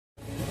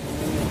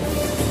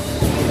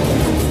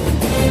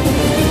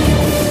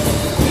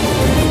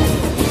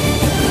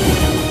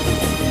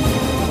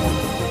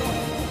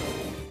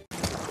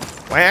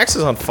My axe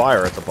is on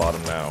fire at the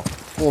bottom now.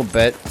 A little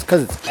bit. It's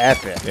because it's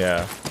epic.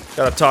 Yeah.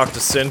 Gotta talk to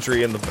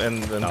Sindri and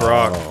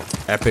Brock. Oh,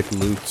 epic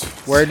loot.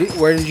 Where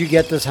did you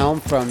get this helm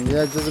from?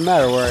 Yeah, it doesn't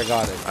matter where I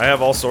got it. I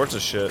have all sorts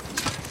of shit.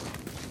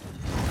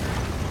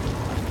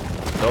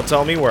 Don't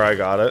tell me where I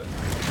got it.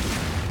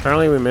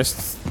 Apparently we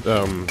missed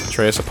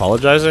Atreus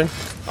apologizing.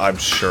 I'm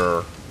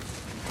sure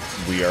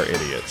we are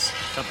idiots.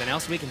 Something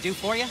else we can do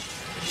for you?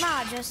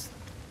 Nah, just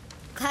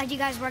glad you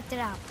guys worked it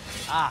out.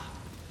 Ah.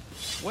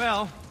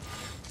 Well,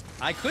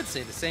 I could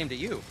say the same to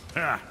you.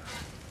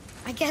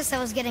 I guess I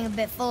was getting a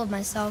bit full of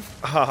myself.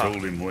 Told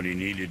him what he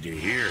needed to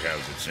hear, how's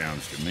it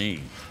sounds to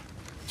me.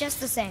 Just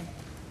the same.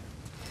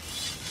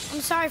 I'm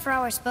sorry for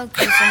how I spoke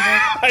to you, Sindri.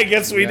 I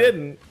guess we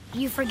didn't.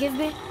 You forgive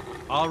me?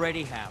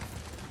 Already have.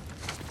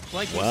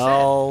 Like you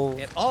Well-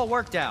 said, it all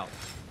worked out.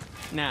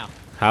 Now,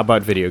 How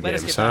about video let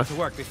us games, get huh? back to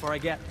work before I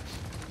get...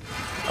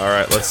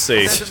 Alright, let's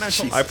see.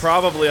 Sentimental. I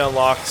probably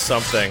unlocked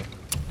something.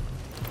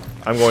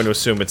 I'm going to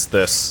assume it's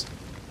this.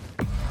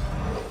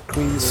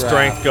 Queen's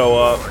Strength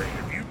go up.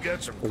 You've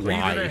got some cleaning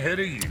Why? ahead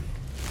of you.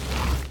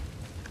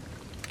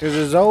 Because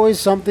there's always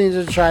something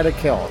to try to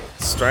kill.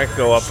 Strength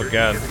go up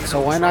again.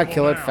 So why not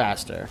kill it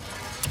faster?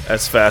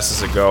 As fast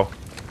as it go.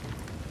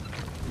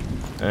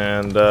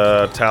 And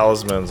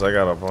talismans. I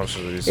got a bunch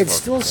of these. It's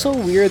still so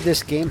weird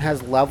this game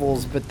has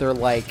levels, but they're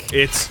like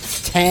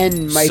It's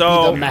 10 might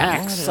So- be the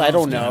max. I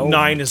don't know.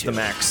 9 is the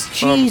max.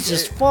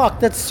 Jesus fuck,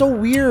 that's so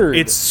weird.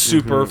 It's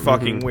super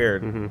fucking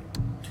weird.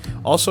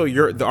 Also,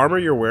 the armor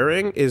you're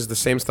wearing is the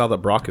same style that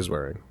Brock is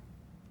wearing.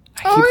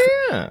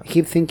 Oh yeah. I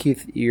keep thinking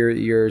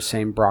you're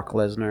saying Brock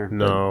Lesnar.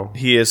 No.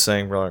 He is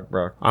saying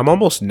Brock. I'm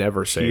almost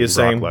never saying He is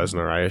Brock saying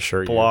Lesnar, I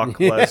assure you. Block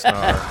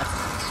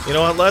Lesnar. You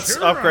know what? Let's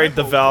upgrade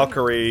the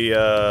Valkyrie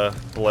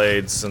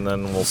blades, and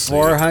then we'll see.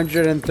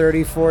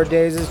 434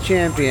 days as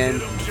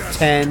champion,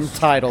 10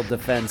 title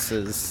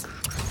defenses.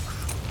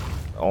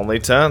 Only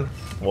 10.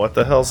 What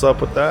the hell's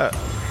up with that?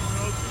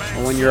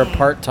 When you're a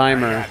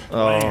part-timer.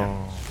 Oh.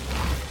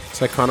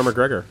 It's like Conor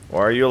McGregor. Why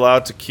are you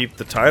allowed to keep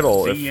the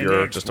title if See you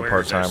you're next just a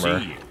where's I part-timer?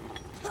 see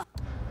you.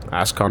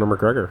 Ask Conor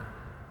McGregor.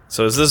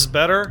 So is this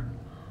better?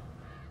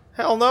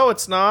 Hell no,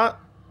 it's not.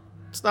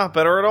 It's not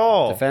better at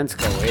all. Defense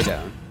go way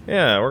down.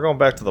 Yeah, we're going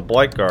back to the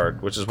Blight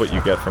Guard, which is what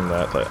you get from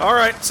that.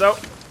 Alright, so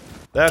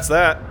that's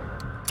that.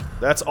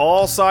 That's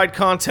all side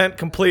content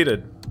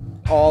completed.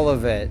 All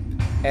of it.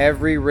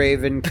 Every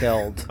Raven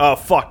killed. Oh,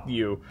 fuck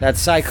you. That's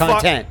side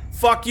content.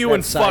 Fuck you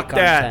and That's side fuck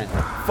that.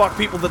 content. Fuck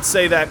people that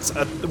say that's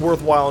a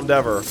worthwhile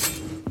endeavor.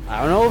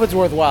 I don't know if it's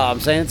worthwhile. I'm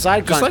saying it's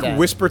side Just content. like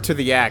whisper to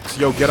the axe,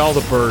 yo, get all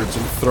the birds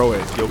and throw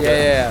it. You'll get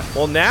Yeah.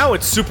 Well, now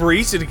it's super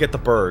easy to get the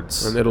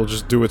birds. And it'll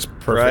just do its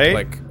perfect, Right?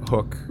 like,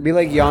 hook. Be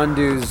like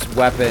Yondu's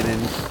weapon in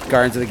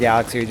Guardians of the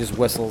Galaxy. He just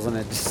whistles and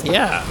it just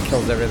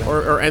kills everything.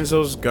 Or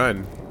Enzo's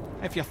gun.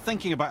 If you're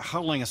thinking about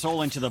hurling us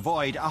all into the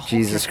void, I hope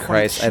Jesus you're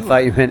Christ. quite I sure.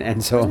 thought you meant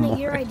Enzo Wasn't it Amore.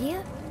 your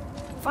idea?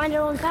 Find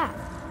our own path,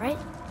 right?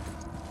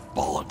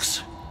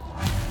 Bollocks.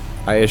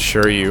 I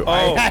assure you.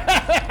 Oh.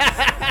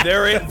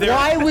 there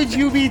Why would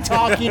you be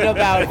talking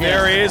about him?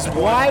 There is one.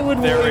 Why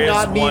would there we is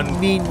not one-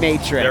 mean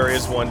Matrix? There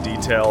is one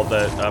detail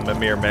that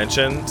Mimir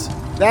mentioned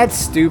That's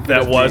stupid.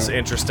 that of was me.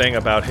 interesting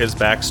about his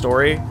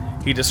backstory.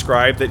 He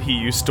described that he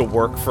used to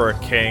work for a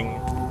king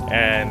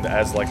and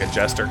as like a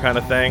jester kind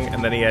of thing,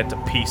 and then he had to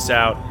peace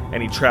out,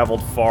 and he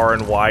traveled far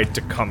and wide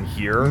to come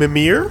here.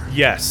 Mimir?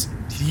 Yes,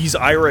 he's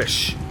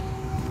Irish.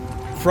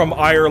 From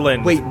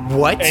Ireland. Wait,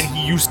 what? And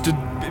he used to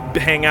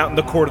hang out in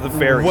the court of the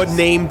fairies. What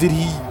name did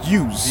he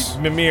use?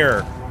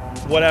 Mimir.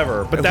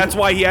 Whatever. But that's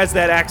why he has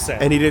that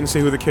accent. And he didn't say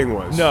who the king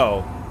was.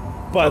 No.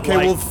 But Okay,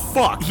 like, well,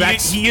 fuck.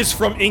 he is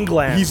from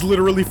England. He's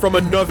literally from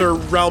another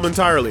realm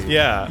entirely.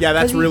 Yeah. Yeah,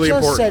 that's 'Cause really he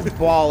just important. said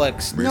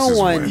bollocks. No This is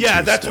one. where Yeah,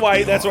 Jim that's stepped why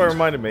it beyond,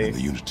 reminded me. and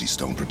the Unity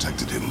Stone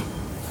protected him.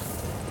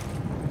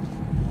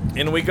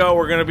 In we go.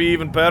 We're gonna be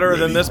even better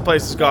than this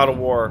place's God of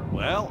War.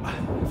 Well,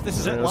 if this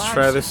is it, Let's lads,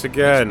 try this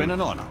again. It's been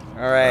an honor.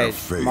 All right, Have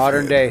faith,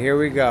 modern Ed. day. Here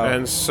we go.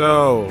 And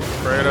so,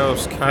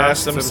 Kratos Cast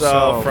cast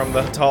himself from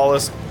the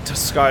tallest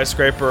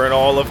skyscraper in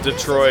all of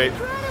Detroit.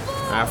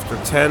 After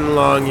 10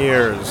 long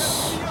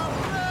years,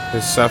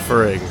 his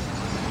suffering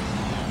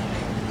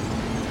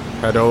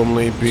had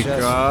only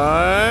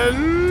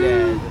begun.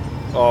 Dead.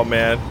 Oh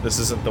man, this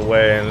isn't the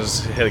way, and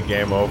just hit a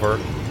game over.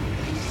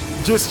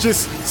 Just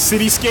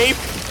cityscape,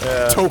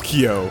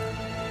 Tokyo.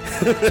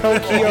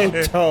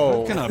 Tokyo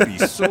Toe. Can I be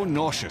so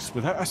nauseous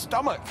without a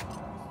stomach?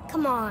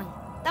 Come on.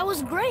 That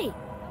was great.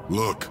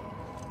 Look,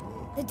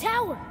 The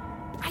tower.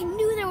 I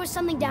knew there was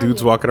something down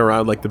Dude's here. walking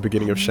around like the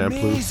beginning of Shampoo.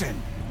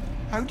 Amazing.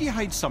 How do you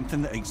hide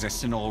something that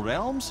exists in all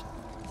realms?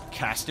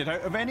 Cast it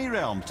out of any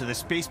realm to the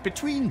space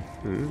between.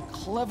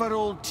 Clever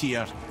old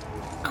Tyr.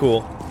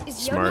 Cool. Is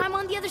Smart. Jotunheim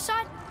on the other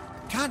side?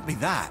 Can't be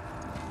that.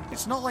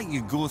 It's not like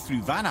you go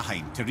through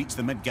Vanaheim to reach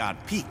the Midgard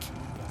Peak.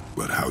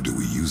 but how do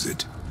we use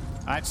it?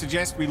 I'd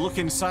suggest we look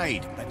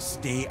inside, but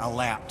stay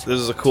alert. This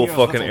is a cool Tyr's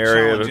fucking little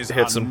area to challenges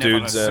hit are some never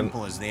dudes as in.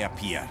 simple as they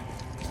appear.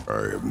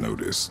 I have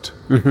noticed.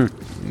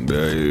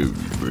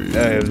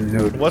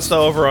 What's the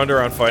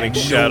over-under on fighting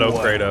Shadow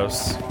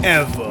Kratos?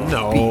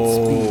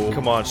 No.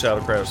 Come on,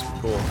 Shadow Kratos.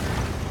 Cool.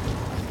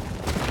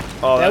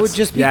 Oh, That would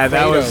just be Yeah,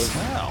 that was.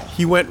 Kratos.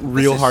 He went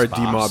real is hard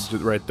sparse. demobbed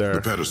right The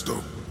there.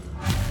 pedestal.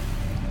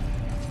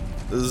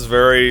 This is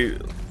very...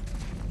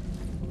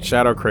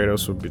 Shadow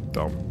Kratos would be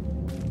dumb.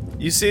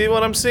 You see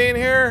what I'm seeing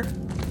here?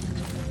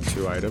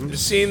 2 You items.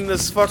 seen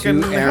this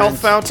fucking Two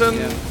health errands. fountain?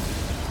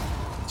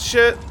 Yeah.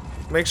 Shit.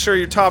 Make sure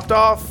you're topped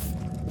off.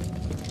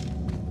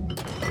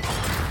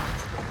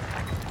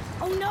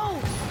 Oh no!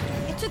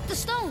 It took the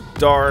stone.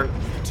 Darn.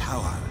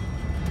 Tower.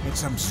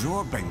 It's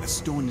absorbing the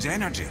stone's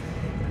energy.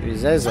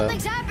 Rizeza.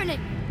 Something's happening.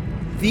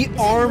 The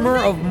armor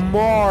of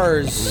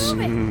Mars.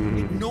 Move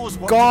it. It knows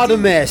what to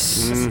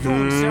Gaudamus. do. The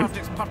stone served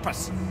its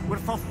purpose. We're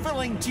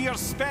fulfilling Tyr's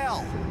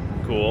spell.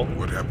 Cool.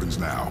 What happens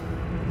now?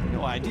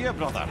 No idea,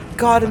 brother.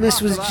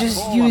 Gaudamus was After that just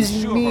ball, I'm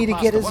using sure me we're to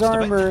past get the his worst of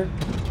it. armor.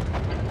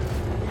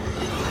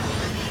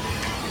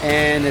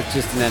 And it's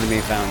just an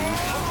enemy fountain.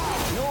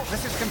 No,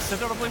 this is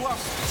considerably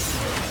worse.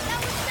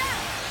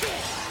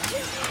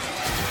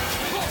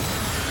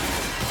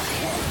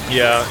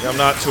 Yeah, I'm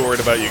not too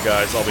worried about you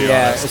guys, I'll be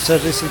Yeah, honest.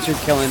 especially since you're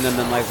killing them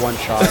in like one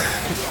shot.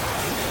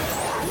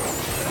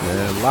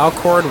 Man,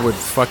 Laucorn would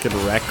fucking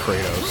wreck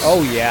Kratos.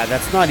 Oh yeah,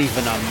 that's not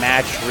even a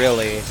match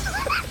really.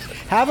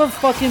 Have a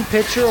fucking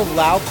picture of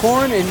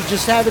Laucorn and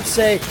just have it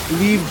say,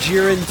 "Leave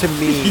Jiren to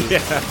me."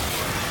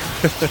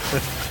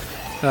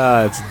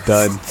 It's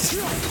done.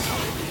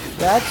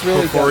 That's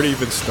really Before it dumb.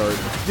 even started.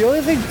 The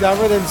only thing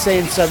dumber than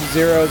saying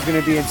Sub-Zero is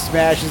gonna be in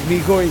Smash is me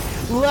going,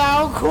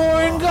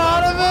 Laucorn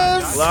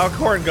Gaudamus!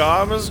 Laucorn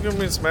Gom is gonna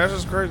be Smash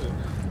is crazy.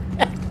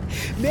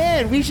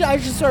 Man, I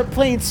should start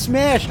playing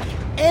Smash.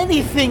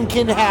 Anything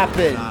can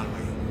happen.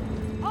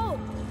 Oh,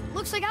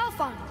 looks like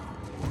Alphon.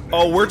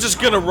 Oh, we're just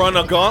gonna run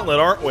a gauntlet,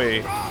 aren't we?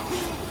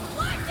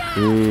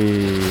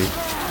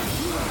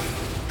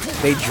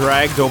 They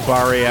dragged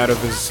Obari out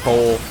of his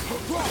hole,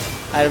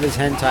 Out of his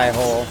hentai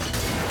hole.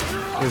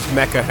 his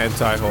mecha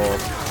hentai hole.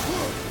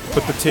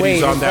 Put the titties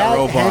Wait, on is that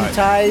robot.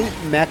 hentai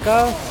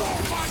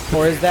mecha?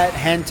 Or is that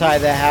hentai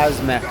that has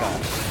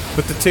mecha?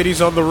 Put the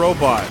titties on the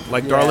robot,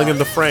 like Darling in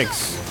the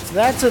Franks.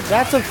 So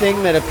that's a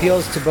thing that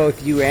appeals to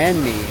both you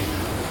and me.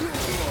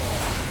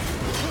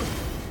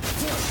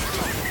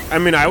 I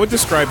mean, I would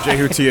describe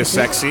Jehuti as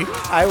sexy.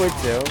 I would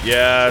too.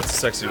 Yeah, it's a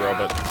sexy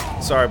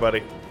robot. Sorry,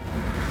 buddy.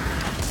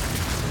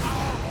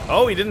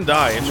 Oh, he didn't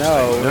die. Interesting.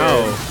 No.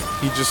 No,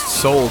 he just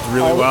sold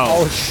really well.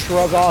 I'll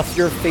shrug off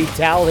your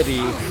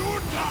fatality.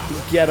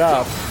 Get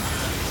up.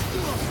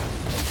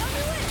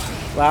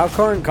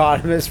 Laucorn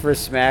Gaudamus for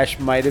Smash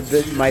might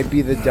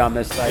be the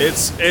dumbest idea.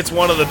 It's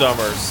one of the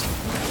dumbers.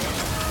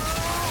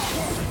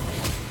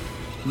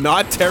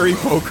 Not Terry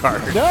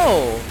Bogard.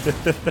 No,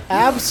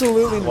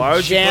 absolutely Why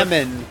would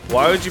jamming, you put,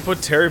 why would you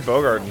put Terry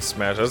Bogard in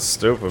Smash? That's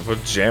stupid.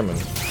 Put jamming.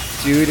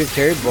 dude. If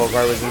Terry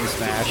Bogard was in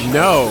Smash,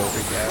 No,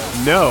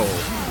 no,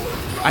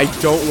 I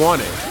don't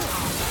want it.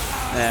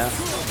 yeah.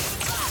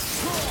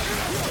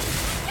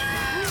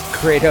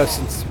 Kratos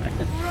in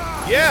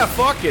Smash. Yeah,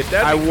 fuck it.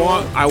 That'd I be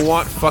cool.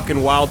 want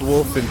fucking Wild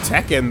Wolf and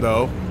Tekken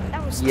though.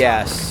 That was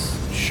Yes,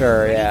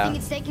 sure, Where do you yeah. think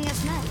it's taking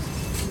us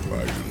next?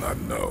 I do not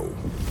know.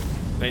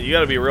 Man, you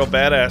gotta be real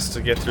badass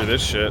to get through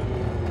this shit.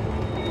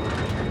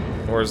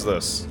 Or is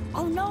this?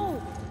 Oh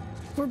no!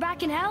 We're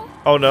back in hell?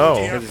 Oh no.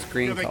 Because it's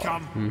green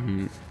color.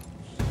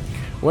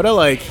 What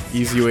a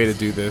easy way to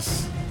do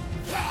this.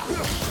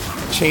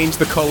 Change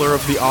the color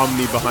of the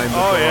Omni behind the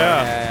Oh car.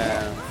 yeah.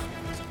 Yeah.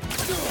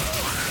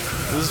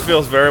 This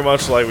feels very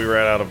much like we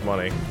ran out of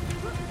money.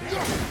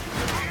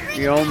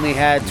 We only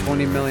had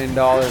 $20 million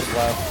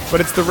left.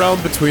 But it's the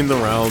realm between the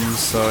realms,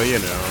 so you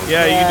know.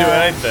 Yeah, you can do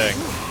Yeah. anything.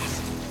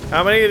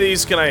 How many of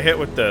these can I hit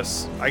with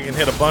this? I can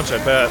hit a bunch, I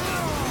bet.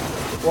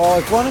 Well,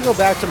 if you want to go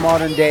back to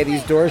modern day,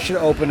 these doors should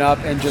open up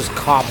and just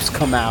cops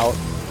come out.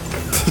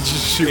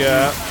 Just shoot.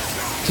 Yeah.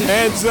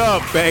 Hands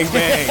up, bang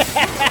bang.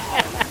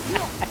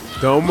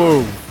 Don't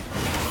move.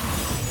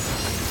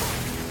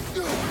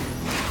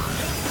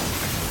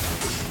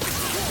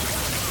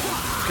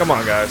 Come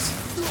on, guys.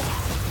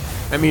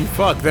 I mean,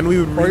 fuck. Then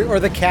we would. Or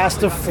the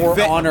cast of For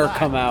Ve- Honor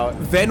come out.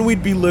 Then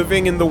we'd be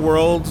living in the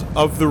world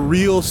of the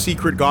real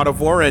secret God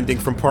of War ending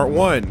from Part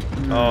 1.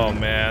 Oh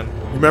man,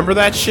 Remember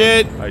that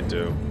shit? I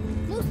do.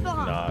 Muspelheim.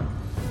 Not.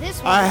 This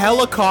A one.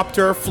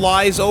 helicopter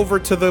flies over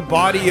to the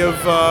body of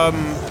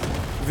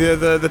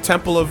the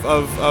temple of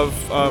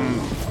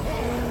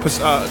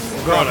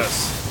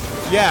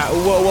Cronus. Yeah,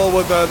 well,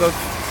 the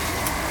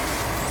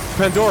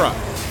Pandora.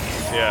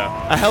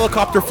 Yeah. A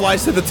helicopter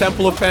flies to the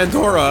temple of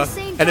Pandora,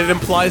 and it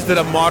implies that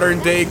a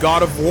modern-day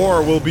God of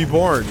War will be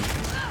born.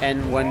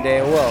 And one day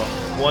it will.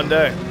 One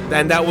day.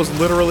 And that was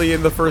literally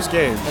in the first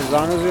game. As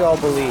long as we all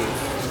believe.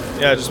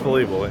 Yeah, just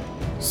believe, Willie.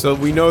 So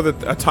we know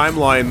that a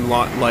timeline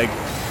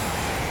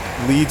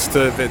leads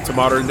to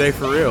modern day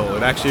for real.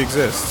 It actually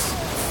exists.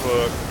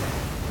 Fuck.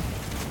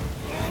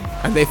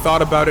 And they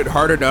thought about it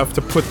hard enough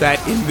to put that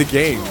in the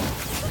game.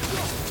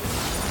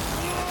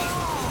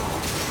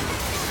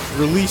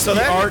 Release the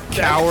art, that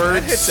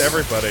cowards. hits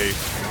everybody.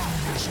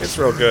 It's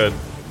real good.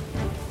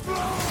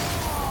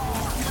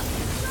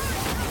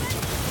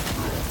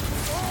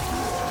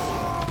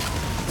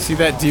 See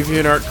that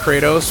DeviantArt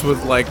Kratos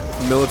with like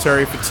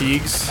military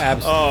fatigues,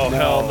 Oh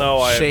hell no!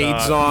 I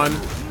shades have not.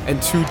 on,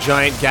 and 2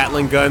 giant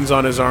Gatling guns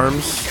on his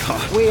arms?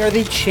 Wait, are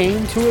they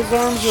chained to his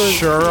arms, or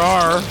Sure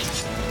are.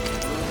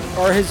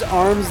 are his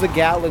arms the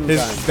Gatling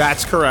gun?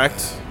 That's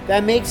correct.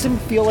 That makes him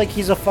feel like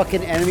he's a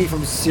fucking enemy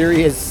from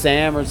Serious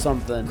Sam or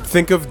something.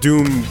 Think of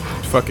Doom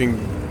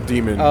fucking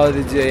demon. Oh,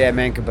 yeah,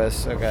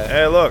 Mancubus. Okay.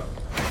 Hey, look.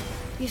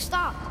 You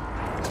stopped.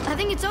 I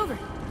think it's over.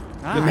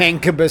 The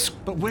Mancubus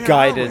But where are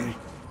guided. we?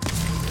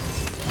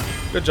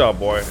 Good job,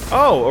 boy.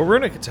 Oh, a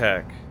runic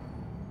attack.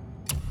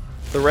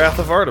 The Wrath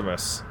of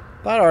Artemis.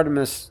 Thought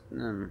Artemis.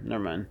 Never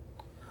mind.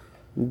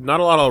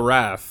 Not a lot of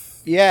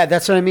wrath. Yeah,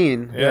 that's what I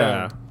mean.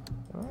 Yeah.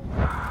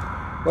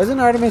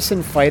 Wasn't Artemis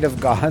in Fight of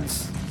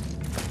Gods?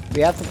 We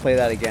have to play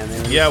that again.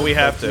 Yeah, we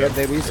have to.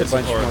 They released a It's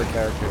bunch important. more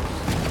characters.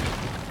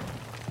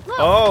 Look,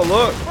 Oh,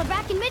 look. we're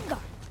back in Midgard.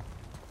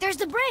 There's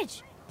the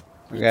bridge.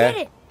 We Okay.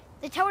 did it.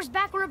 The tower's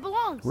back where it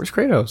belongs. Where's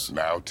Kratos?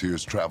 Now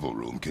Tyr's travel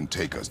room can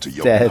take us to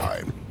Dead.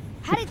 Jotunheim.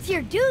 How did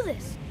Tyr do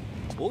this?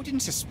 Odin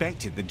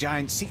suspected the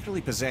giant secretly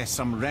possessed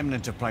some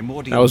remnant of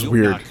primordial That was Jotnar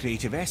weird.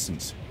 creative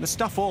essence. The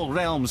stuff all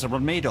realms were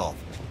made of.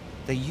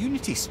 The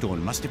Unity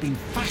Stone must have been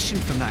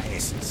fashioned from that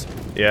essence.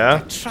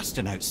 Yeah? Trust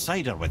an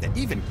outsider with it,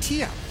 even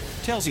Tyr,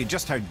 tells you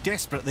just how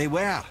desperate they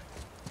were.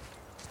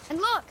 And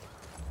look,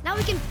 now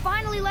we can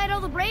finally light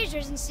all the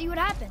braziers and see what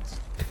happens.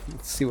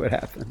 Let's see what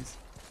happens.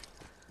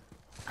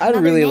 I'd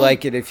Another really name.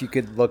 like it if you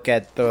could look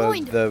at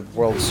the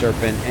World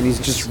Serpent and he's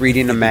just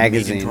reading a Made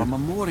into a magazine.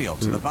 memorial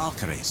to the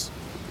Valkyries.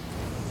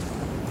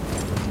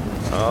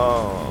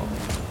 Oh.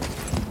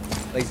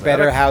 Like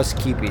better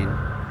housekeeping.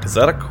 Is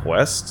that a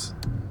quest?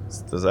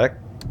 Does that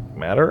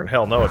matter?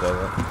 Hell no, it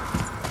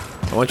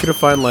doesn't. I want you to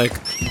find like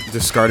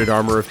discarded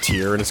armor of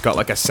Tyr, and it's got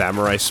like a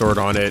samurai sword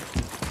on it,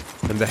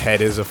 and the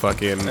head is a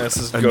fucking This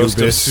is Anubis.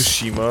 Ghost of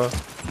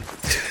Tsushima.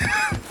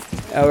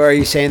 Or are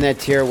you saying that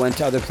Tyr went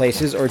to other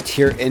places or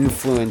Tyr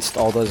influenced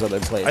all those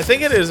other places? I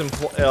think it is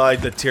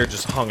like the Tyr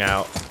just hung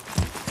out.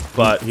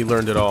 But He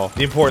learned it all.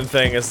 the important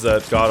thing is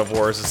that God of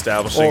War is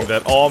establishing Well-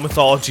 that all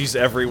mythologies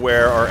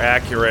everywhere are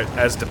accurate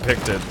as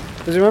depicted.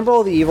 Because remember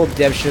all the evil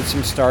dev shits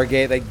from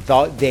Stargate?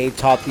 Like they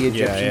taught the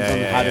Egyptians on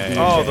how to be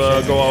Oh, the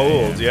Egyptian.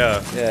 Goa'uld,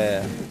 yeah.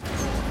 Yeah.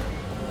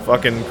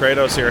 Fucking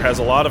Kratos here has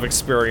a lot of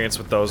experience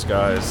with those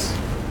guys.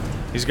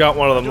 He's got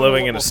one of them Don't know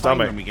living what in we'll his find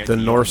stomach. when we get The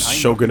to Norse Jotunheim, but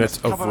we shogunate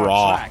must of cover our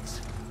Ra. tracks.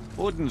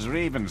 Odin's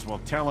ravens will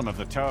tell him of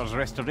the tower's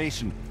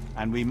restoration,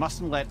 and we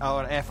mustn't let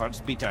our efforts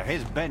be to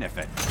his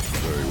benefit.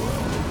 Very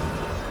well.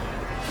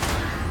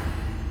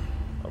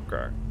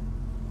 Okay.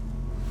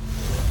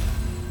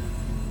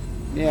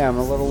 Yeah, I'm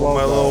a little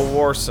My low. little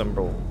war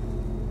symbol.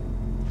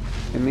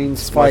 It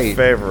means It's my fight.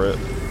 favorite.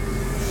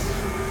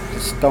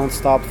 Just don't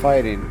stop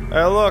fighting.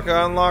 Hey, look,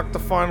 I unlocked the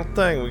final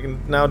thing. We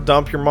can now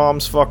dump your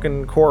mom's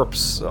fucking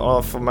corpse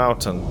off a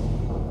mountain.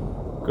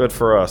 Good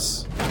for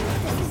us.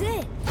 This is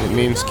it. It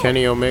means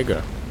Kenny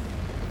Omega.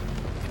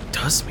 It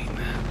does mean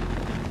that.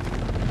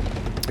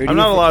 Who do I'm you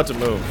not thi- allowed to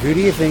move. Who do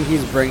you think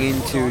he's bringing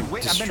to Hold on,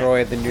 wait a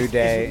destroy minute. the New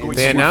Day? Isn't in going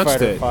They Street announced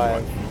Fighter it.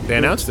 5? They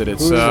announced it.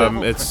 It's Who's it?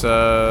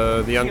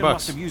 the Young Tyr must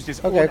Bucks. have used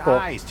his Okay, own cool.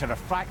 eyes to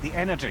refract the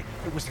energy.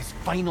 It was his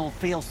final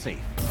failsafe.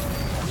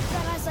 You've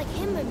got eyes like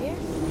him, Mimir.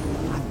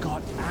 I've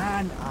got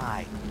an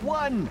eye.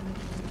 One!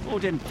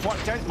 Odin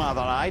plucked out my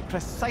other eye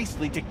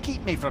precisely to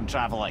keep me from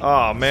travelling.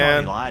 Aw,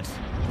 man. Sorry, lads.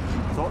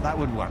 Thought that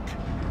would work.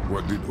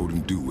 What did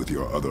Odin do with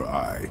your other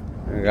eye?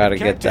 We gotta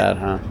get Kept it. that,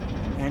 huh?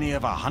 Any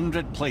of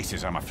 100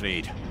 places, I'm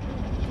afraid.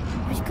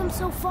 We've come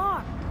so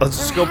far. Let's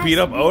just There go has beat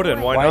to up be a Odin.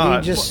 way. Why Why do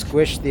not? you just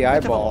squish the Bit of a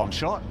eyeball? long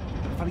shot.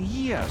 For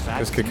years,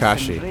 I It's had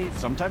Kakashi. Sindri,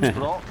 sometimes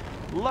Brock,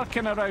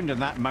 lurking around in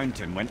that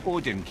mountain when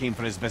Odin came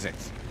for his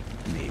visits.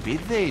 Maybe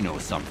they know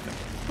something.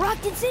 Brock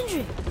and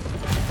Sindri.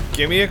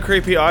 Give me a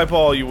creepy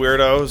eyeball, you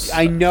weirdos.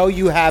 I know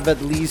you have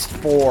at least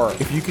 4.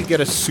 If you could get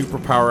a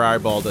superpower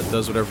eyeball that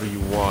does whatever you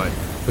want,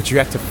 but you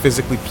have to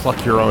physically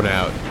pluck your own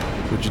out,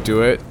 would you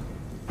do it?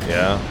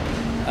 Yeah.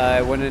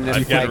 I wouldn't if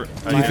I'd get- like,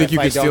 Do you think you if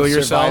I could steal don't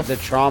yourself? survive the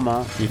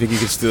trauma. Do you think you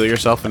could steal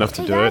yourself enough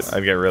to Hey, do guys. it?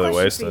 I'd get really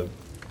Question for wasted.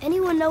 you.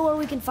 Anyone know where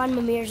we can find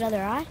Mimir's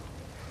other eye?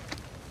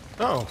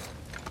 Oh.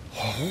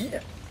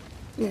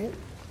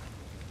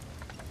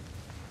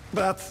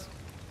 That's...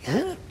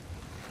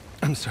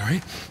 I'm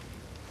sorry.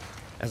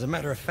 As a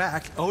matter of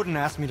fact, Odin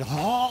asked me to...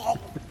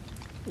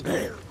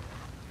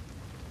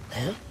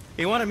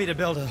 He wanted me to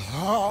build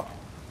a...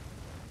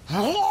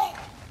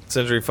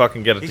 Sindri,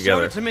 fucking get it He showed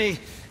together. it to me,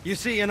 you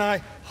see, and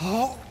I...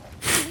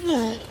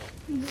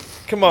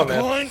 Come on,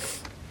 man.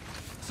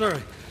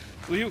 Sorry,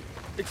 will you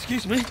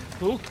excuse me?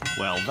 Oh.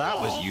 Well, that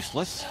was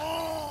useless.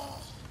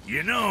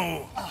 You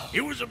know,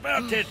 it was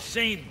about that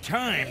same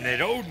time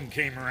that Odin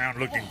came around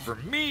looking for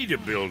me to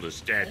build a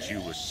statue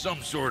with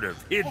some sort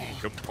of hidden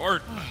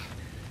compartment.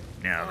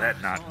 Now,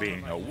 that not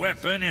being a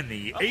weapon and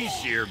the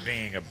Aesir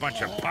being a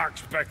bunch of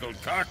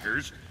pock-speckled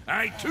cockers,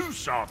 I too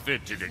saw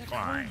fit to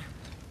decline.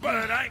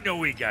 but I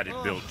know he got it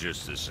built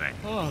just the same.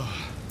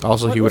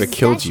 Also, he would have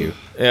killed you.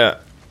 Yeah.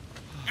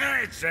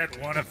 It's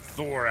that one of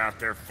Thor out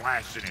there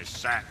flashing his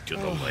sack to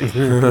the lake.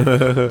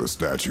 The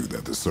statue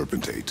that the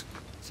serpent ate.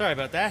 Sorry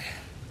about that.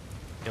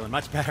 Feeling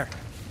much better.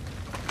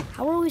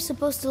 How are we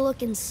supposed to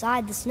look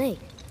inside the snake?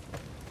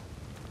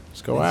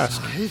 Let's go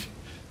ask.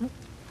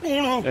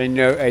 I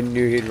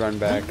knew he'd run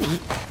back to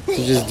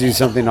just do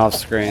something off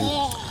screen.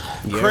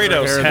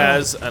 Kratos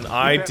has an Better go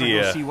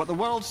idea. see what the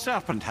world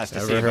serpent has to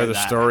say Ever about heard the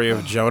that. story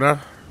of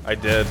Jonah? I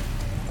did.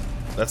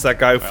 That's that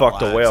guy who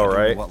fucked a Lads, whale, I don't know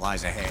right? What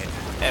lies ahead?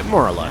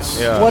 More or less.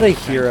 Yeah. What a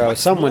hero!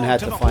 Someone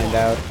had to find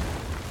out.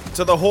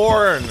 To the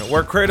horn,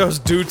 where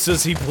Kratos doots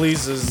as he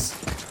pleases.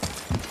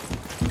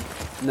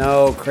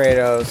 No,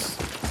 Kratos,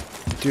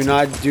 do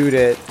not doot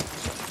it.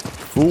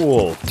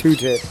 Fool.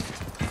 Toot it.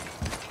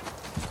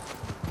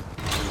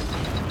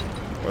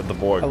 Where'd the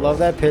boy I go? love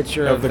that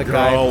picture Of of the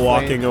guy girl playing-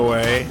 walking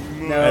away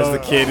as the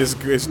kid is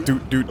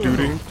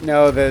dooting.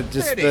 No,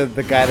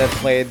 the guy that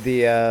played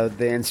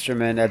the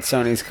instrument at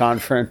Sony's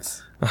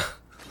conference.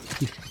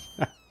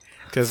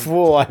 Because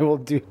Fool, I will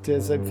do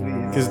this, I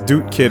please.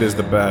 Doot Kid is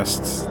the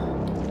best.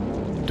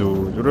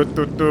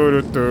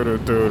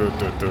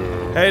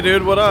 Hey,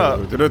 dude, what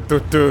up? Can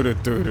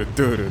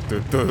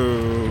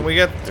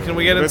Can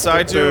we get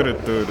inside you?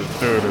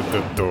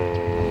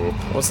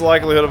 What's the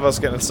likelihood of us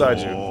getting inside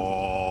you?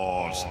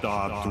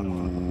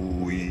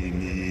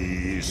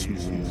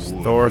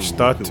 Thor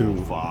statue.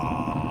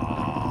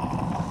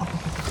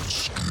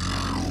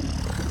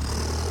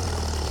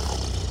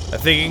 I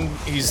think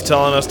he's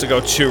telling us to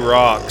go chew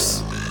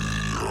rocks.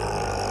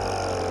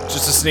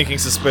 Just a sneaking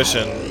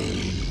suspicion.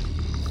 Is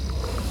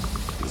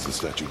the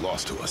statue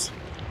lost to us?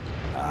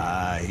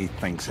 He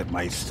thinks it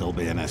might still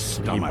be in his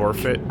stomach.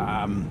 forfeit?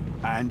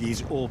 And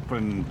he's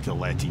open to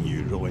letting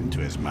you roll into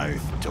his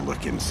mouth to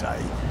look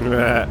inside.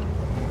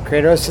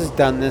 Kratos has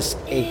done this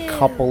a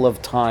couple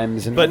of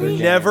times, in But other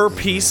never games.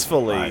 By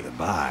peacefully. the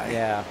by,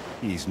 Yeah.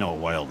 he's not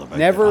wild about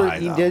Never.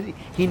 it He either. did.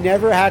 He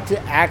never had to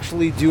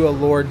actually do a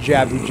Lord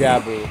Jabu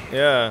Jabu.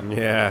 Yeah. It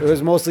Yeah.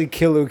 was mostly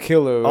Killu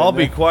Killu. I'll and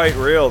be then- quite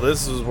real.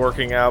 This is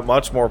working out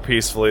much more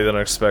peacefully than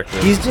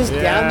expected. He's just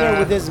down there Yeah.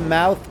 with his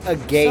mouth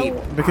agape.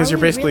 So, Because are you're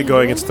we basically really going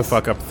doing against the this?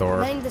 fuck up Thor.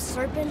 Letting the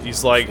serpent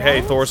He's like, hey,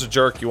 swallow Thor's a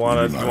jerk. You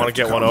wanna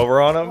get one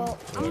over on him? Well,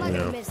 I'm not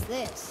gonna miss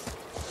this.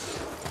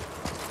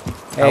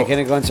 Hey, can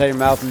I go inside your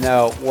mouth?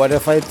 No. What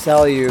if I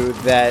tell you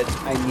that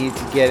I need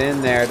to get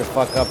in there to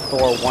fuck up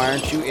Thor? Why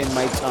aren't you in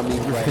my tummy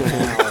right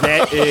now?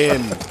 Get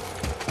in.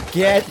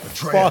 Get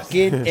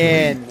fucking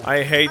in.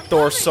 I hate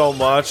Thor so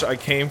much. I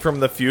came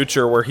from the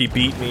future where he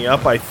beat me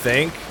up, I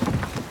think.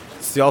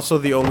 It's also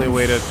the only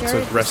way to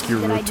rescue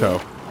Good idea.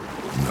 Ruto.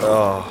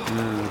 Oh.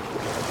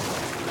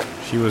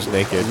 She was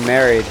naked.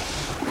 Married.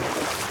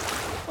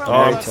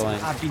 Um, to Lane.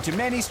 I've been to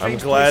many I'm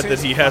strange glad that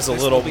places, he has a but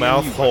this little will be a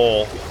mouth new one.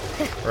 hole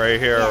right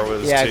here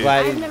with his Yeah, teeth.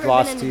 glad I've he never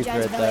lost been into teeth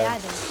Giant's right Belly there.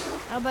 either.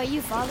 How about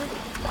you, Father?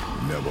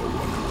 Never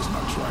one who was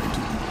not trying to.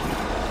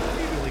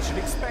 You really should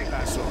expect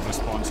that sort of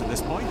response at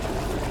this point.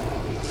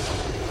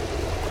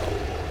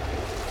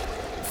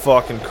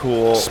 Fucking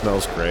cool.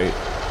 Smells great.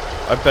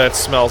 I bet it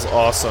smells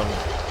awesome.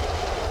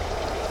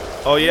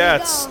 Oh yeah, Here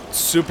we it's go.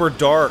 super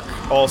dark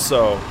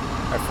also.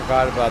 I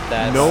forgot about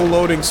that. No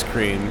loading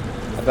screen.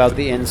 About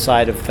the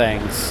inside of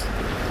things.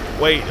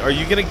 Wait, are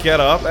you gonna get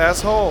up,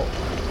 asshole?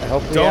 I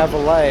hope we Don't- have a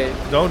light.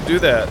 Don't do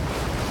that.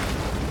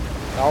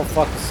 That'll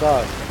fuck us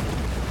up.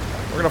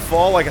 We're gonna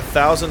fall like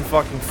 1,000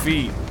 fucking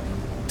feet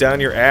down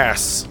your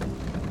ass.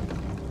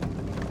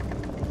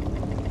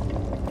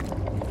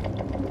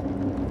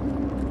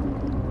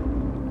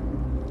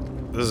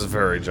 This is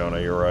very Jonah,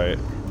 you're right.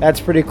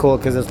 That's pretty cool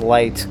because it's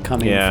light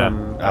coming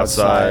from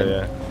outside.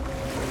 yeah.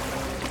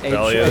 And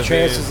Belly of the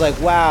Atreus beast. is like,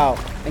 wow,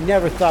 I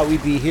never thought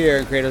we'd be here.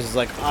 And Kratos is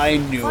like, I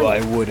knew Funny,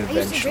 I would I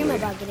used to dream eventually.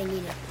 about getting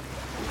eaten.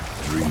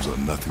 Dreams are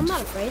nothing I'm to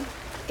not afraid.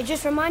 It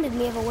just reminded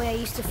me of a way I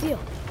used to feel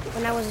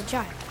when I was a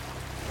child.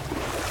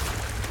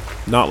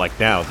 Not like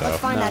now, though. Let's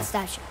find no. that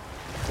statue.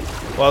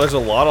 Wow, there's a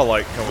lot of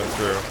light coming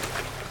through.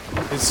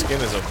 His skin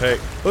is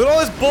opaque. Look at all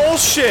this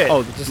bullshit!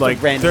 Oh, Just a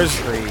like random there's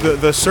tree.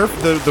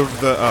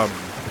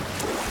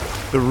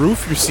 the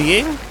roof you're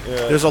seeing. Yeah.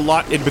 There's a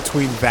lot in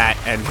between that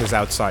and his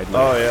outside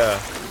layer. Oh yeah.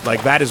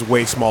 Like that is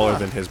way smaller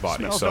than his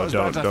body, Smells so not as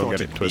bad as I don't thought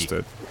get it it'd be.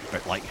 twisted.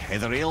 Bit like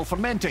heather ale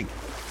fermenting.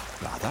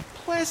 Rather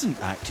pleasant,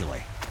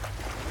 actually.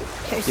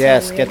 You're so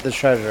Yes, weird. get the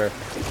treasure.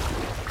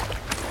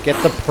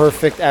 Get the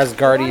perfect Asgardian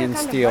Water kind of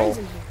steel. burns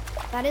in here.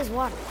 That is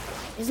water,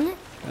 isn't it?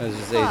 That was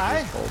his Aye.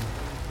 age old.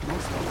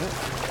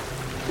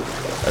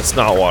 That's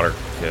not water,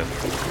 kid.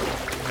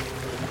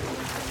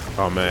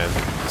 Oh man,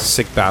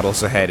 sick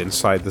battles ahead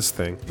inside this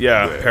thing.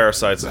 Yeah, There,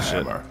 parasites the and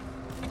shit. hammer.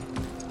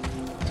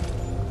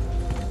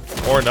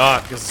 Or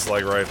not, because it's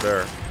like right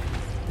there.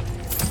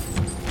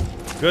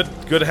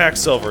 Good hack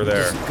silver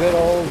there. Just good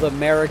old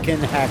American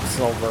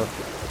Hacksilver.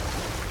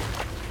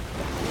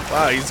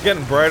 Wow, he's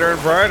getting brighter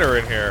and brighter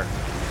in here.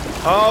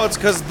 Oh, it's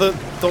because the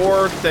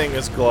Thor thing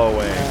is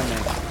glowing. Damn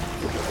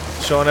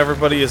it. Showing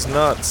everybody his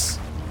nuts.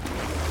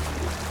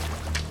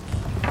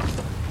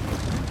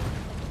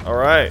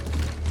 Alright.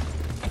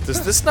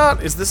 Is this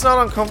not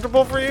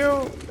uncomfortable for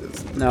you?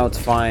 No, it's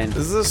fine.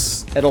 Is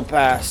this? It'll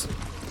pass.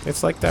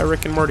 It's like that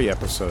Rick and Morty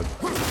episode.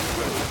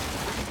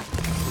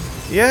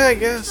 Yeah, I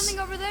guess. Something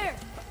over there.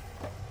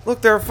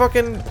 Look, there are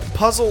fucking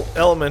puzzle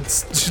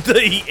elements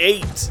that he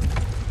ate.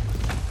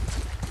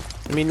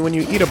 I mean, when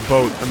you eat a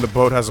boat and the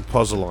boat has a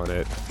puzzle on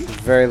it, There's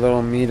very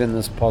little meat in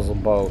this puzzle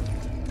boat.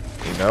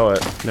 You know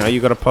it. now you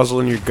got a puzzle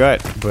in your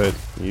gut, but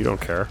you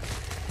don't care.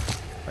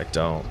 I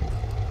don't.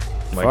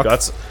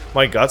 Fuck.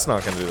 My gut's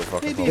not gonna do the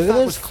fucking Look puzzle. at that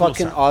this was closer.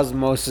 fucking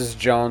Osmosis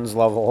Jones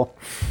level.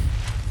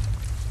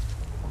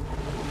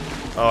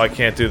 Oh, I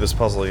can't do this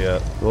puzzle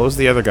yet. What was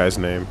the other guy's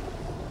name?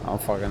 I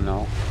don't fucking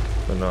know.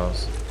 Who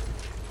knows?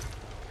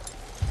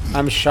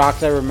 I'm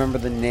shocked I remember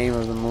the name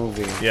of the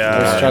movie. Yeah. I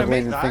was struggling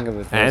Make to that. think of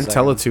it for a And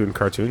second. Teletoon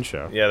cartoon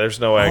show. Yeah, there's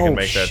no way I Oh, can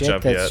make that shit,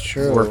 jump that's yet.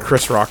 true. Where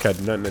Chris Rock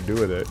had nothing to do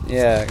with it.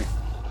 Yeah.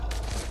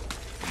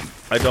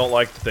 I don't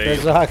like that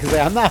Chris Rock is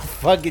like, I'm not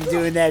fucking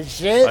doing that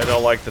shit. I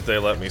don't like that they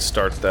let me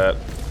start that,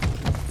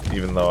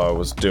 even though I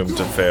was doomed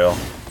to fail.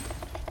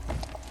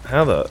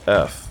 How the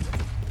F?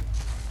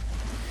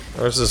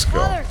 Where's this go?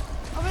 Father,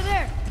 over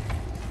there.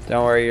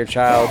 Don't worry, your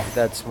child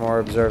that's more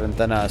observant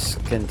than us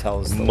can tell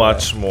us the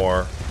Much way.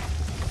 more.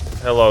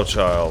 Hello,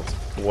 child.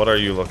 What are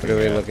you looking What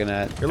are we at? looking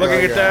at? You're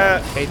looking at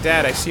that. Hey,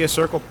 Dad, I see a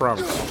circle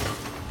prompt.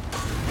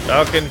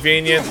 How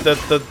convenient that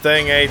the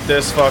thing ate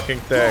this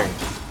fucking thing.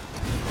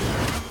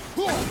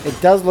 It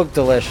does look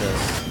delicious.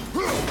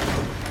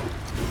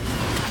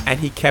 And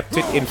he kept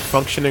it in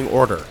functioning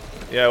order.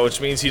 Yeah, which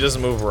means he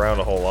doesn't move around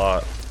a whole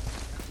lot.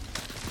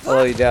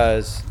 Although he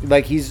does.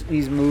 Like, he's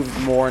moved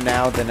more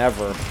now than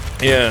ever.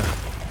 Yeah.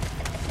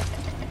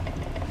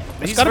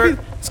 It's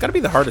gotta be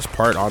the hardest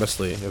part,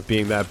 honestly, of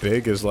being that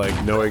big, is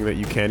like knowing that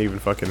you can't even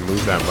fucking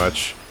move that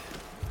much.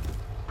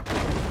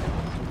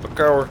 Look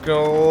how we're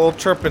going a little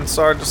trip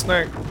inside the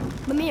snake.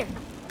 Mimir,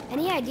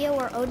 any idea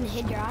where Odin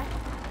hid your eye?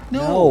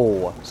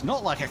 No. It's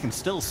not like I can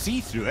still see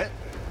through it.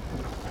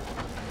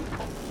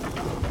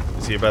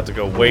 Is he about to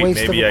go, wait,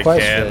 Waste maybe of a I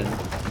question. can?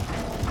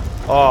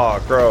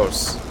 Oh,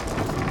 gross.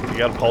 You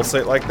gotta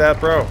pulsate like that,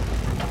 bro?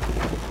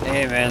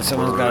 Hey man,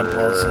 someone's got a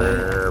pulse.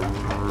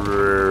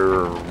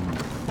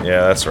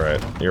 Yeah, that's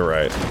right. You're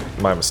right.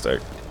 My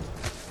mistake.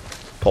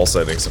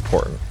 Pulsating's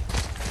important.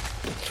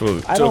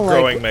 To I a don't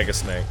growing like- mega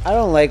snake. I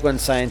don't like when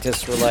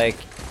scientists were like,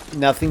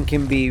 nothing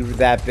can be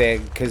that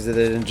big because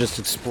it just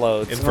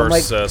explodes. And I'm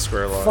Inverse like,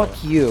 square law.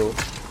 fuck you.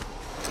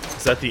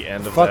 Is that the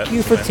end of that? Fuck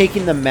you for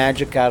taking the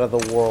magic out of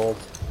the world.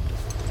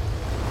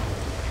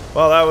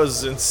 Well, that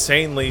was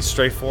insanely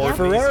straightforward. and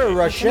Ferrero easy.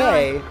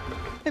 Rocher.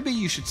 Maybe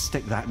you should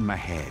stick that in my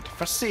head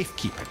for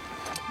safekeeping.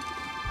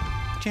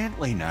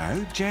 Gently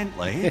now,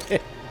 gently.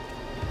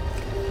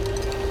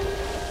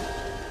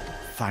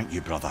 Thank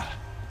you, brother.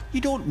 You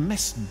don't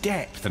miss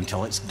depth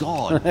until it's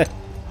gone.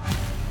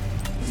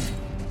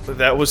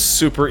 That was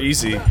super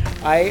easy.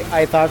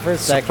 I thought for a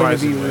second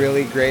it'd be Surprisingly.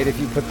 really great if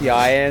you put the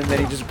eye in, and then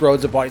he just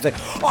grows a body. He's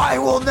like, I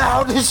will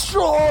now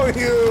destroy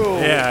you!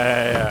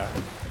 Yeah.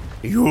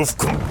 You've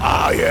come.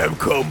 I am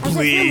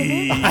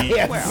complete.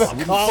 It's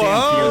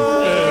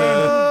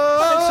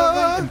a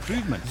right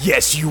improvement.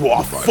 Yes, you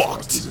are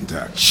Bifrost is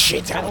intact.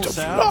 Shit out of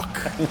luck.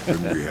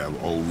 Then we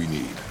have all we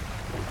need.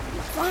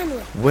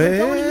 Finally.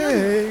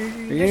 Way.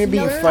 You're gonna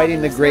be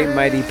fighting the great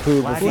mighty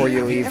Pooh before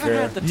you leave Ever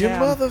here. heard the You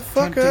term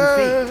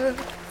motherfucker.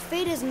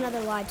 Fate is another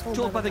lie told,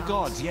 Told by the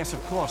gods. gods, yes,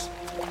 of course.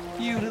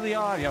 You really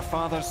are your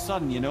father's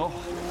son, you know.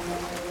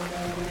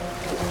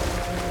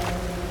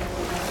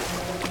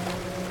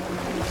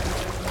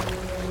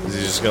 Is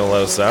he just gonna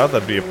let us out?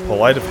 That'd be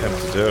polite of him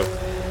to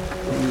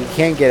do. You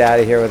can't get out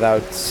of here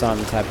without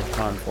some type of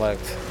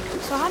conflict.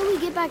 So how do we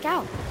get back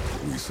out?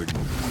 We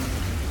signal.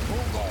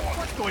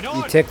 What's going You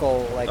on?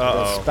 tickle like the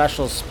Uh-oh.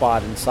 special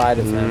spot inside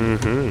of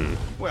him.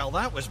 Well,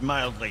 that was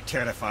mildly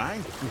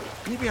terrifying.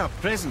 Maybe our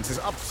presence is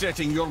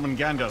upsetting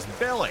Jormungandr's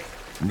belly.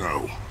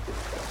 No.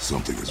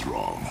 Something is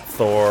wrong.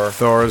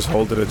 Thor's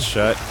holding it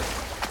shut.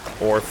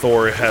 Or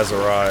Thor has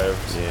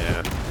arrived.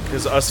 Yeah.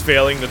 Because us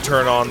failing to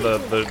turn on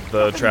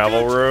the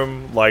travel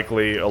room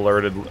likely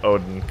alerted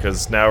Odin,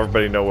 because now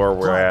everybody know where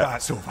we're Glad at.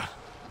 that's over.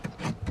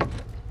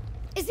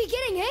 Is he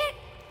getting hit?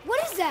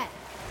 What is that?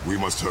 We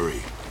must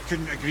hurry.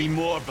 Couldn't agree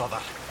more, brother.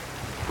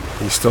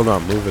 He's still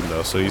not moving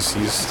though, so he's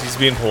He's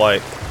being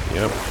polite.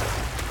 yep.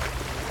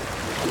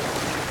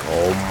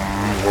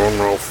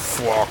 Oh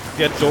fuck.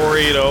 Get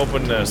Dory to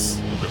open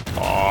this.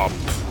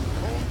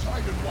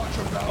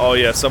 Oh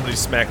yeah, somebody's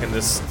smacking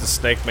the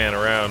snake man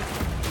around.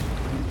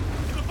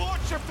 The boat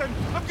shifting!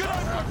 I'm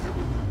gonna...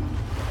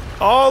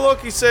 Oh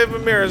look, he saved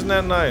Mimir, isn't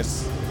that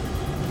nice?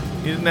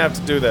 He didn't have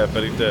to do that,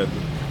 but he did.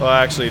 Well,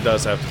 actually, he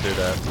does have to do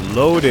that.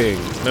 Loading.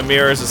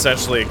 Mimir is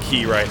essentially a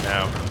key right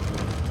now.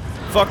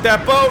 Fuck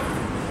that boat!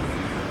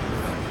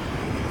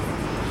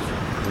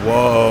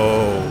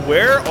 Whoa.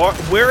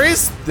 Where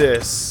is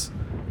this?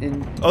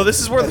 Oh, this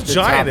is where the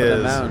giant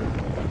is.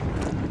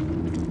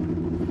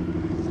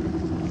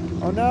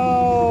 Oh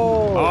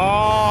no!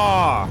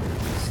 Ah.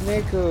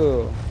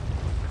 Snakeu.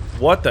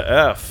 What the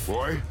F?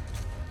 Boy?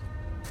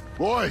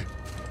 Boy!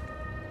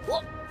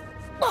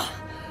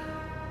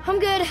 I'm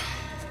good.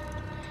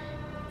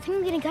 I think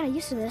I'm getting kind of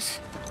used to this.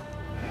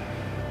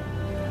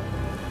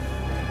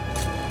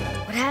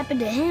 What happened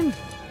to him?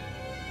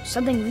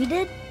 Something we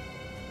did?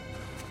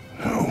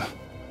 No.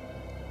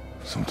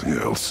 Something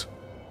else.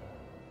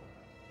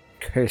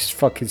 He's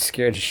fucking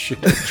scared as shit.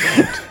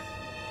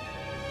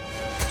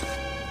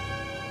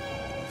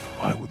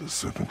 Why would the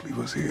serpent leave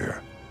us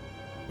here?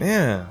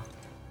 Yeah.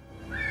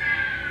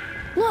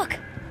 Look!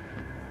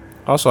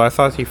 Also, I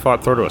thought he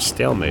fought Thor to a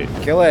stalemate.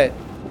 Kill it.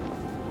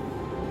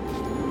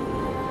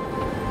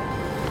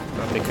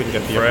 They couldn't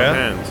get the Freya? upper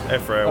hand. Hey,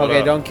 Freya, what Okay,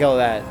 up? don't kill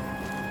that.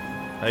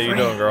 How you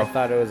Freya. doing, girl? I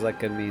thought it was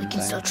like a mean We can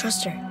thing. still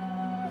trust her.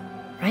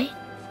 Right?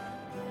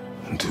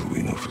 Until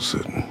we know for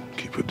certain,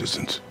 keep a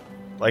distance.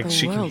 Like, The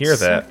she can world's hear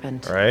that,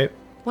 serpent. right?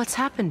 What's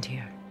happened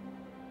here?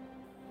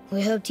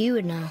 We hoped you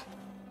would know.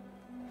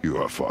 You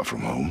are far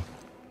from home.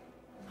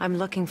 I'm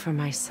looking for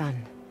my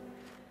son.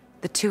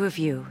 The two of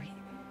you.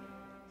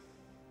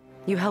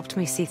 You helped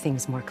me see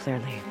things more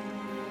clearly.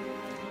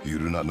 You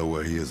do not know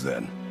where he is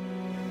then.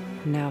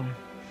 No.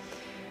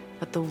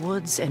 But the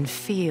woods and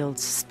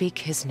fields speak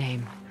his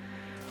name.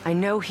 I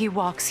know he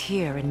walks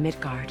here in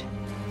Midgard.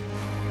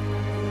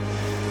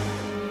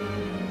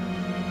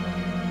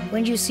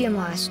 When did you see him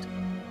last?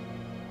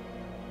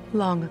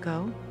 Long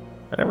ago.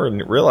 I never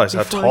realized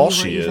how Before tall you were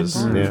she even is.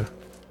 born. Yeah.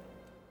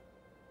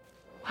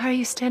 Why are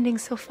you standing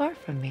so far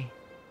from me?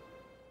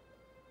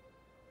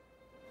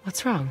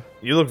 What's wrong?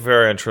 You look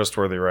very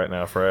untrustworthy right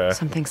now, Freya.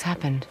 Something's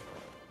happened.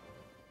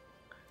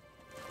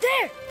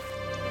 There!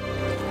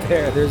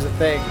 There's a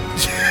thing.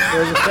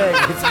 There's a thing.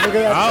 Look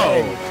at that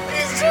thing.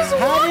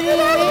 How did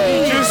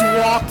it He just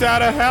walked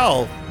out of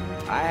hell.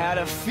 I had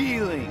a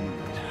feeling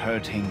that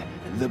hurting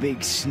the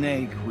big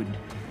snake would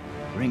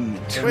bring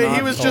the Wait,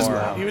 he was just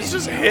in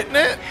you. hitting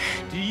it?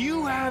 Do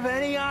you have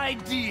any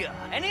idea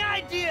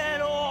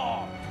at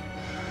all,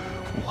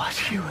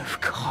 what you have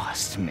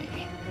cost me?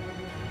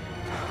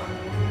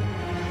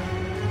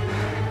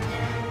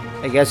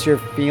 I guess you're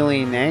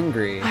feeling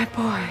angry. My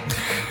boy.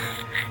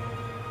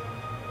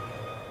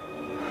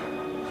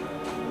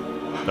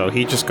 No,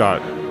 he just got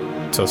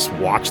to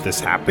watch this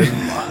happen.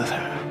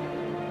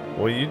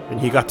 Well, you And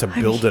he got to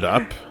build it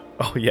up.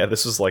 Oh yeah,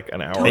 this was like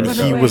an hour And ago.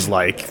 he was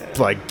like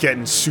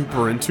getting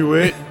super into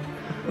it.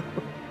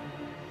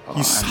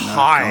 He's I'm not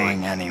high.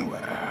 going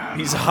anywhere.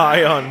 He's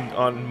high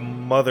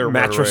on mother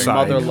Matricide.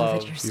 Mother know love.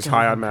 that you're He's still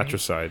high on hungry.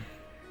 matricide.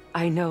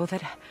 I know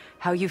that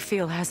how you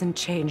feel hasn't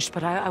changed,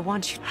 but I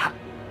want you.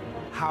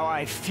 How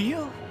I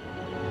feel?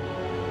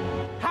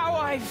 How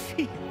I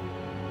feel?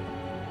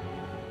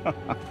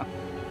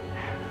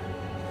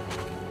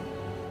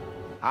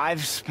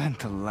 I've spent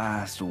the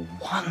last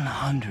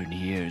 100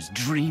 years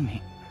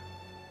dreaming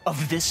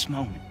of this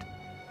moment.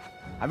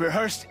 I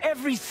rehearsed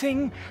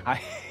everything I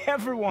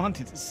ever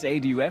wanted to say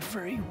to you,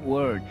 every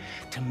word,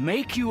 to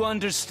make you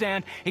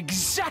understand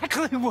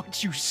exactly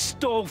what you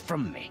stole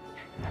from me.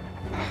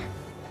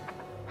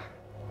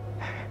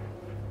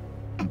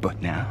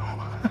 But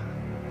now,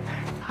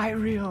 I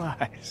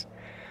realize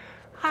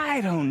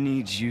I don't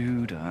need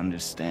you to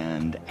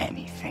understand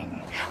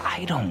anything.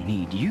 I don't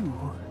need you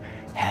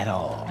at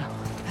all.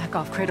 Back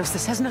off, Kratos.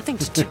 This has nothing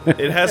to do.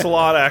 It has a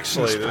lot,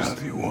 actually. This There's,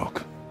 path you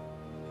walk.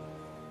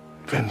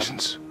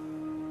 Vengeance.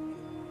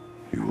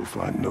 You will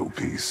find no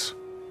peace.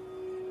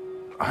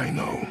 I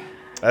know.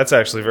 that's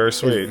actually very It's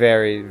sweet.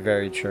 very,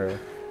 very true.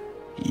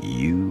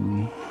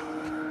 You...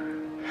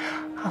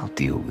 I'll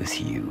deal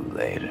with you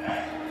later.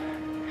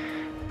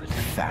 But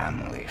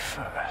family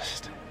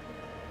first.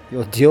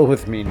 You'll deal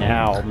with me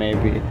now,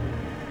 maybe.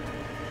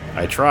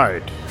 I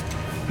tried.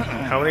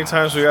 How many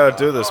times we gotta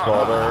do this,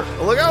 Baldur?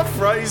 Look out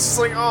front. He's just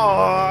like,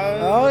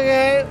 oh.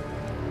 Okay.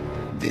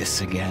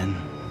 This again.